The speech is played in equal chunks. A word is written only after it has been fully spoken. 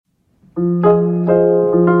Welcome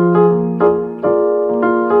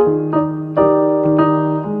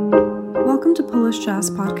to Polish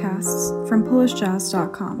Jazz Podcasts from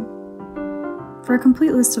PolishJazz.com. For a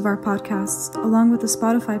complete list of our podcasts, along with a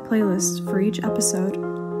Spotify playlist for each episode,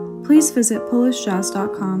 please visit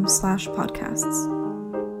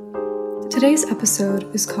PolishJazz.com/podcasts. Today's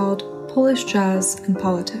episode is called Polish Jazz and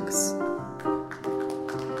Politics.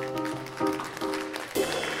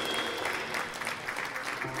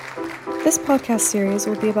 This podcast series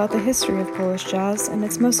will be about the history of Polish jazz and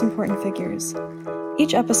its most important figures.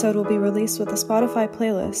 Each episode will be released with a Spotify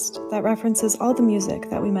playlist that references all the music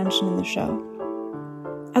that we mention in the show.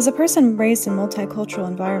 As a person raised in multicultural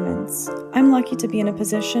environments, I'm lucky to be in a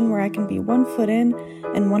position where I can be 1 foot in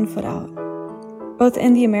and 1 foot out, both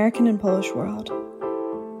in the American and Polish world.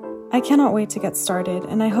 I cannot wait to get started,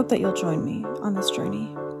 and I hope that you'll join me on this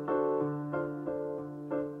journey.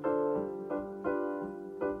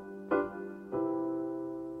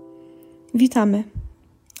 Witamy,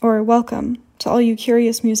 or welcome, to all you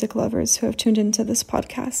curious music lovers who have tuned into this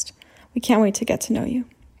podcast. We can't wait to get to know you.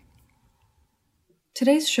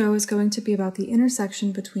 Today's show is going to be about the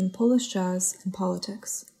intersection between Polish jazz and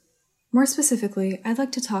politics. More specifically, I'd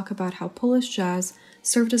like to talk about how Polish jazz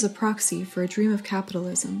served as a proxy for a dream of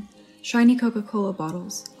capitalism, shiny Coca-Cola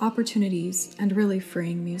bottles, opportunities, and really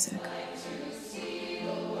freeing music.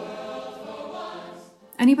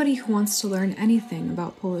 Anybody who wants to learn anything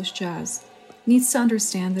about Polish jazz needs to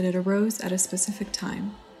understand that it arose at a specific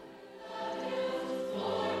time.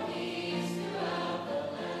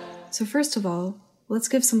 So first of all, let's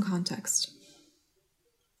give some context.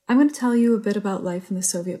 I'm going to tell you a bit about life in the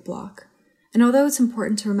Soviet bloc, and although it's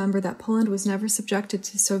important to remember that Poland was never subjected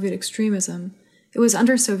to Soviet extremism, it was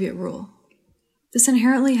under Soviet rule. This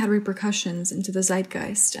inherently had repercussions into the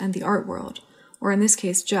zeitgeist and the art world, or in this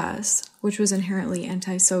case jazz, which was inherently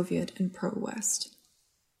anti-Soviet and pro-West.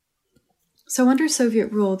 So under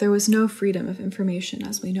Soviet rule, there was no freedom of information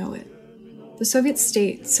as we know it. The Soviet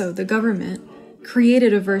state, so the government,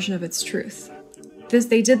 created a version of its truth.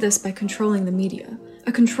 They did this by controlling the media,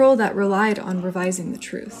 a control that relied on revising the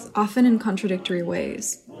truth, often in contradictory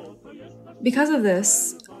ways. Because of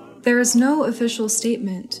this, there is no official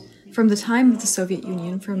statement from the time of the Soviet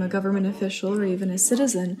Union from a government official or even a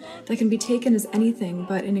citizen that can be taken as anything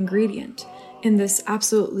but an ingredient in this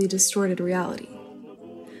absolutely distorted reality.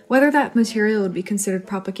 Whether that material would be considered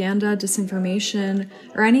propaganda, disinformation,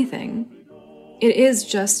 or anything, it is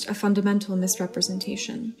just a fundamental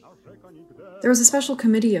misrepresentation. There was a special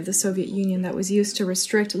committee of the Soviet Union that was used to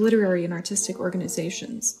restrict literary and artistic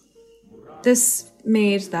organizations. This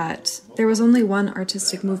made that there was only one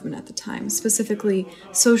artistic movement at the time, specifically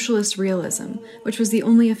socialist realism, which was the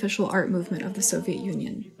only official art movement of the Soviet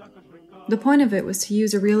Union. The point of it was to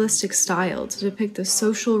use a realistic style to depict the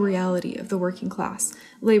social reality of the working class,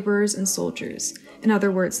 laborers and soldiers, in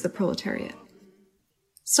other words, the proletariat.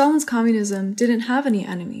 Stalin's communism didn't have any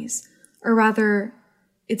enemies, or rather,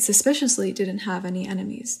 it suspiciously didn't have any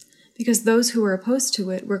enemies, because those who were opposed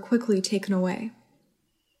to it were quickly taken away.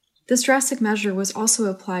 This drastic measure was also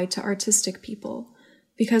applied to artistic people,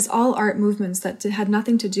 because all art movements that had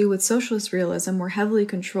nothing to do with socialist realism were heavily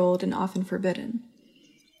controlled and often forbidden.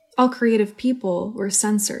 All creative people were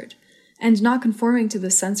censored, and not conforming to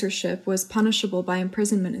this censorship was punishable by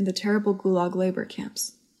imprisonment in the terrible Gulag labor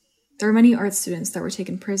camps. There were many art students that were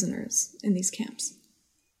taken prisoners in these camps.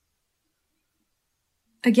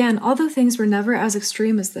 Again, although things were never as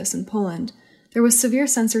extreme as this in Poland, there was severe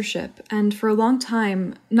censorship, and for a long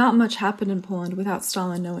time, not much happened in Poland without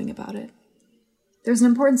Stalin knowing about it. There's an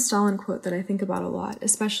important Stalin quote that I think about a lot,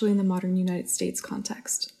 especially in the modern United States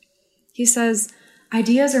context. He says,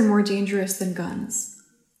 "Ideas are more dangerous than guns.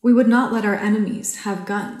 We would not let our enemies have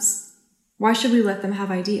guns. Why should we let them have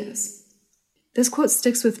ideas?" This quote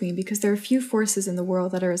sticks with me because there are few forces in the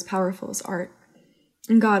world that are as powerful as art.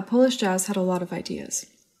 And God, Polish jazz had a lot of ideas.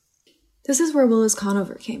 This is where Willis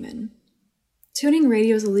Conover came in. Tuning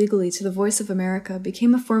radios illegally to the Voice of America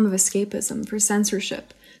became a form of escapism for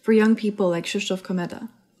censorship for young people like Krzysztof Komeda.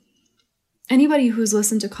 Anybody who's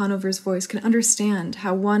listened to Conover's voice can understand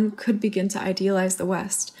how one could begin to idealize the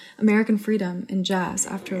West, American freedom, and jazz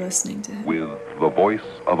after listening to him. With the Voice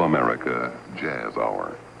of America Jazz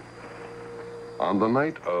Hour. On the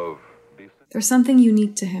night of... There's something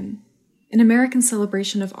unique to him, an American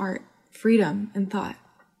celebration of art, freedom, and thought.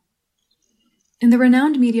 In the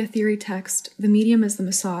renowned media theory text, The Medium is the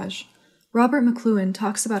Massage, Robert McLuhan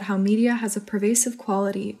talks about how media has a pervasive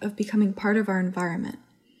quality of becoming part of our environment,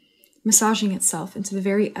 massaging itself into the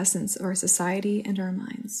very essence of our society and our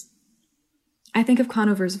minds. I think of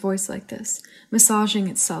Conover's voice like this, massaging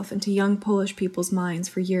itself into young Polish people's minds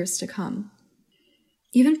for years to come.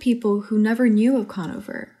 Even people who never knew of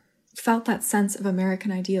Conover felt that sense of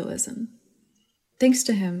American idealism. Thanks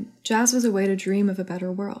to him, jazz was a way to dream of a better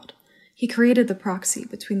world. He created the proxy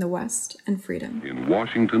between the West and freedom. In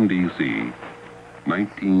Washington, D.C.,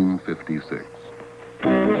 1956.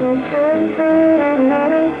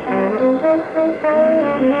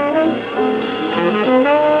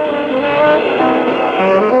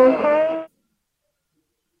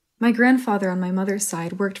 My grandfather on my mother's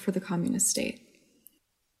side worked for the communist state.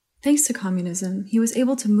 Thanks to communism, he was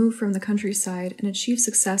able to move from the countryside and achieve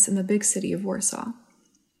success in the big city of Warsaw.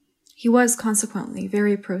 He was, consequently,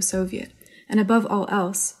 very pro-Soviet, and above all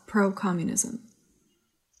else, pro-communism.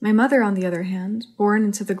 My mother, on the other hand, born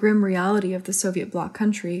into the grim reality of the Soviet bloc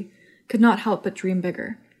country, could not help but dream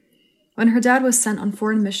bigger. When her dad was sent on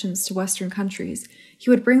foreign missions to Western countries, he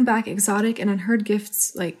would bring back exotic and unheard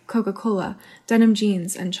gifts like Coca-Cola, denim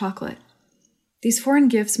jeans, and chocolate. These foreign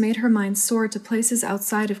gifts made her mind soar to places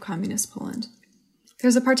outside of communist Poland.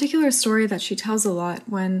 There's a particular story that she tells a lot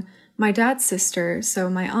when my dad's sister, so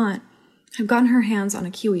my aunt, had gotten her hands on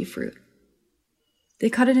a kiwi fruit. They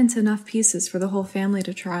cut it into enough pieces for the whole family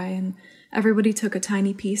to try, and everybody took a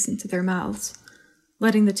tiny piece into their mouths,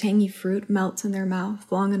 letting the tangy fruit melt in their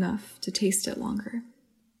mouth long enough to taste it longer.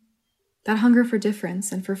 That hunger for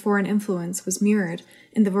difference and for foreign influence was mirrored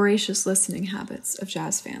in the voracious listening habits of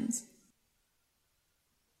jazz fans.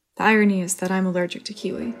 The irony is that I'm allergic to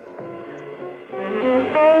kiwi.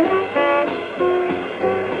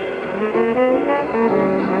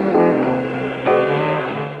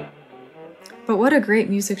 But what a great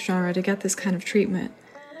music genre to get this kind of treatment.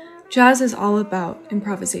 Jazz is all about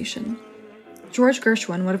improvisation. George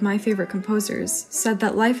Gershwin, one of my favorite composers, said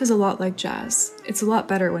that life is a lot like jazz. It's a lot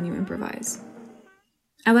better when you improvise.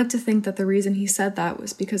 I like to think that the reason he said that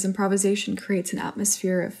was because improvisation creates an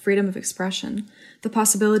atmosphere of freedom of expression, the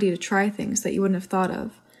possibility to try things that you wouldn't have thought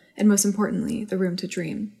of, and most importantly, the room to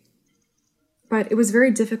dream. But it was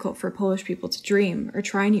very difficult for Polish people to dream or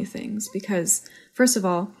try new things because, first of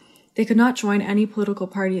all, they could not join any political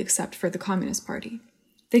party except for the Communist Party.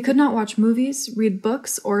 They could not watch movies, read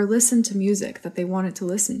books, or listen to music that they wanted to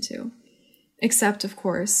listen to. Except, of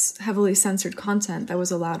course, heavily censored content that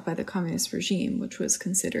was allowed by the communist regime, which was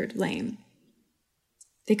considered lame.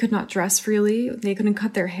 They could not dress freely, they couldn't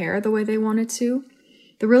cut their hair the way they wanted to.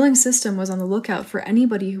 The ruling system was on the lookout for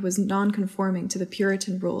anybody who was non-conforming to the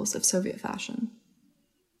Puritan rules of Soviet fashion.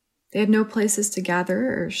 They had no places to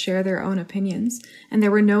gather or share their own opinions, and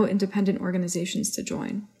there were no independent organizations to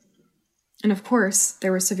join. And of course,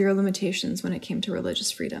 there were severe limitations when it came to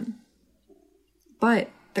religious freedom. But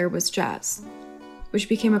there was jazz, which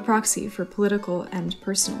became a proxy for political and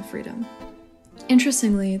personal freedom.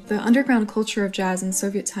 Interestingly, the underground culture of jazz in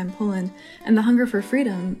Soviet-time Poland and the hunger for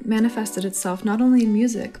freedom manifested itself not only in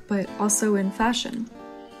music, but also in fashion.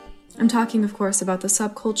 I'm talking, of course, about the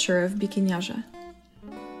subculture of bikiniarze.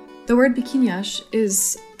 The word bikiniarz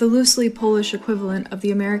is the loosely Polish equivalent of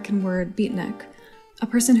the American word beatnik, a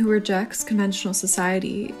person who rejects conventional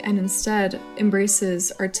society and instead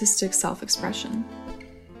embraces artistic self-expression.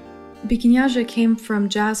 Bikiniarze came from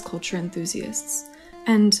jazz culture enthusiasts,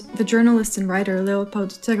 and the journalist and writer Leopold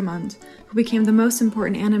Tegemand, who became the most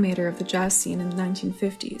important animator of the jazz scene in the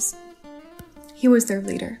 1950s. He was their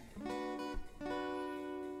leader.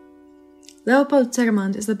 Leopold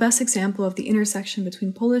Tegemand is the best example of the intersection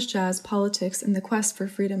between Polish jazz, politics, and the quest for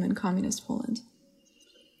freedom in communist Poland.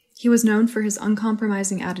 He was known for his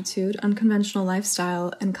uncompromising attitude, unconventional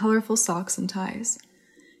lifestyle, and colorful socks and ties.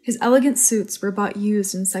 His elegant suits were bought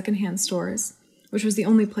used in second-hand stores, which was the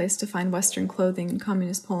only place to find Western clothing in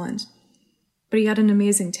communist Poland. But he had an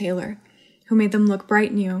amazing tailor, who made them look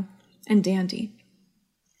bright new and dandy.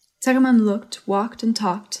 Tegemand looked, walked, and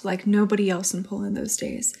talked like nobody else in Poland those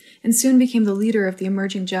days, and soon became the leader of the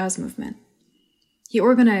emerging jazz movement. He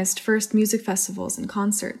organized first music festivals and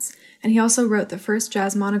concerts, and he also wrote the first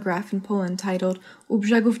jazz monograph in Poland titled U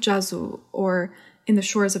brzegów jazzu, or In the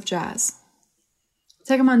Shores of Jazz.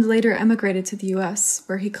 Tegemand later emigrated to the US,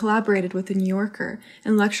 where he collaborated with The New Yorker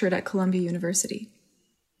and lectured at Columbia University.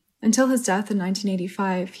 Until his death in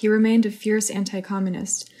 1985, he remained a fierce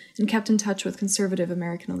anti-communist and kept in touch with conservative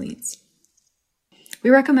American elites. We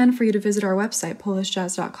recommend for you to visit our website,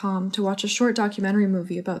 polishjazz.com, to watch a short documentary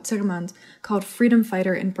movie about Tegemand called Freedom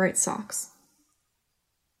Fighter in Bright Socks.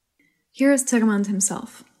 Here is Tegemand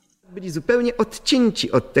himself. Byli zupełnie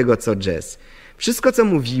odcięci od tego, co jazz. Wszystko, co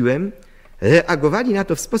mówiłem, reagowali na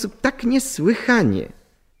to w sposób tak niesłychanie.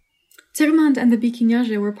 Tyrmand and the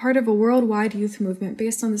Biquinhaje were part of a worldwide youth movement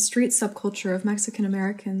based on the street subculture of Mexican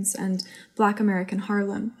Americans and Black American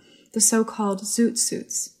Harlem, the so-called Zoot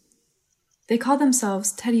Suits. They called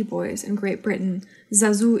themselves Teddy Boys in Great Britain,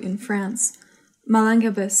 Zazou in France,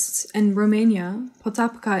 Malangabists in Romania,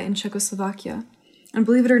 Potapka in Czechoslovakia, and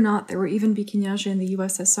believe it or not, there were even Biquinhaje in the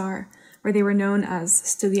USSR, where they were known as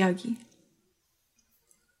Styliagi.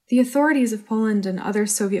 The authorities of Poland and other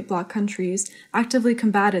Soviet bloc countries actively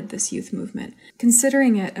combated this youth movement,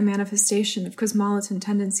 considering it a manifestation of cosmopolitan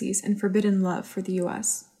tendencies and forbidden love for the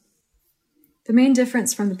US. The main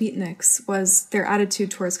difference from the beatniks was their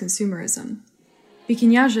attitude towards consumerism.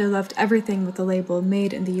 Biquinhaje loved everything with the label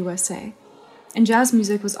Made in the USA, and jazz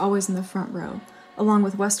music was always in the front row, along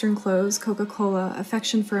with Western clothes, Coca-Cola,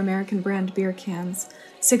 affection for American brand beer cans,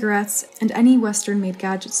 cigarettes, and any Western-made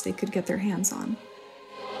gadgets they could get their hands on.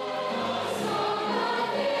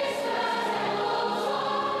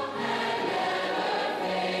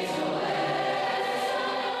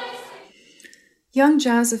 Young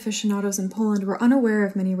jazz aficionados in Poland were unaware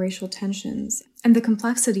of many racial tensions and the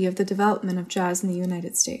complexity of the development of jazz in the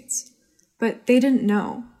United States. But they didn't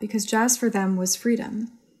know, because jazz for them was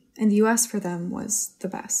freedom, and the US for them was the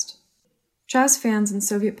best. Jazz fans in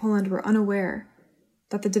Soviet Poland were unaware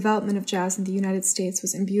that the development of jazz in the United States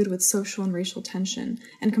was imbued with social and racial tension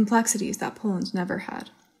and complexities that Poland never had.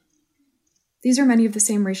 These are many of the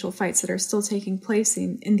same racial fights that are still taking place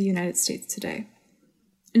in the United States today.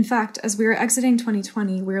 In fact, as we are exiting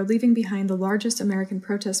 2020, we are leaving behind the largest American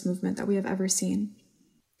protest movement that we have ever seen.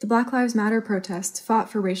 The Black Lives Matter protests fought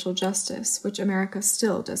for racial justice, which America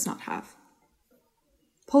still does not have.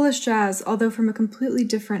 Polish jazz, although from a completely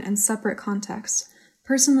different and separate context,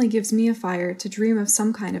 personally gives me a fire to dream of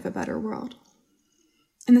some kind of a better world.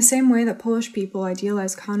 In the same way that Polish people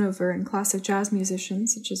idealize Conover and classic jazz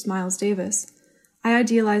musicians such as Miles Davis, I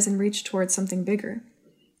idealize and reach towards something bigger.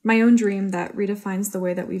 My own dream that redefines the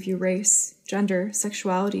way that we view race, gender,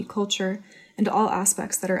 sexuality, culture, and all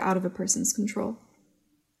aspects that are out of a person's control.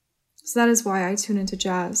 So that is why I tune into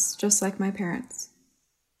jazz, just like my parents.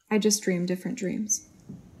 I just dream different dreams.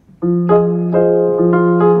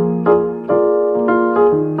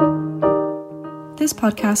 This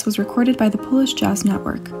podcast was recorded by the Polish Jazz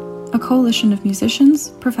Network, a coalition of musicians,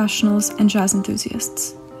 professionals, and jazz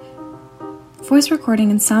enthusiasts. Voice recording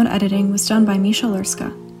and sound editing was done by Misha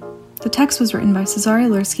Lurska. The text was written by Cezary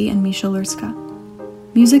Lursky and Misha Lurska.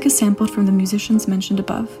 Music is sampled from the musicians mentioned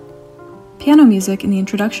above. Piano music in the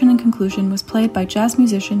introduction and conclusion was played by jazz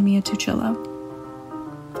musician Mia Tuchillo.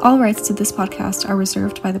 All rights to this podcast are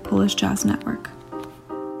reserved by the Polish Jazz Network.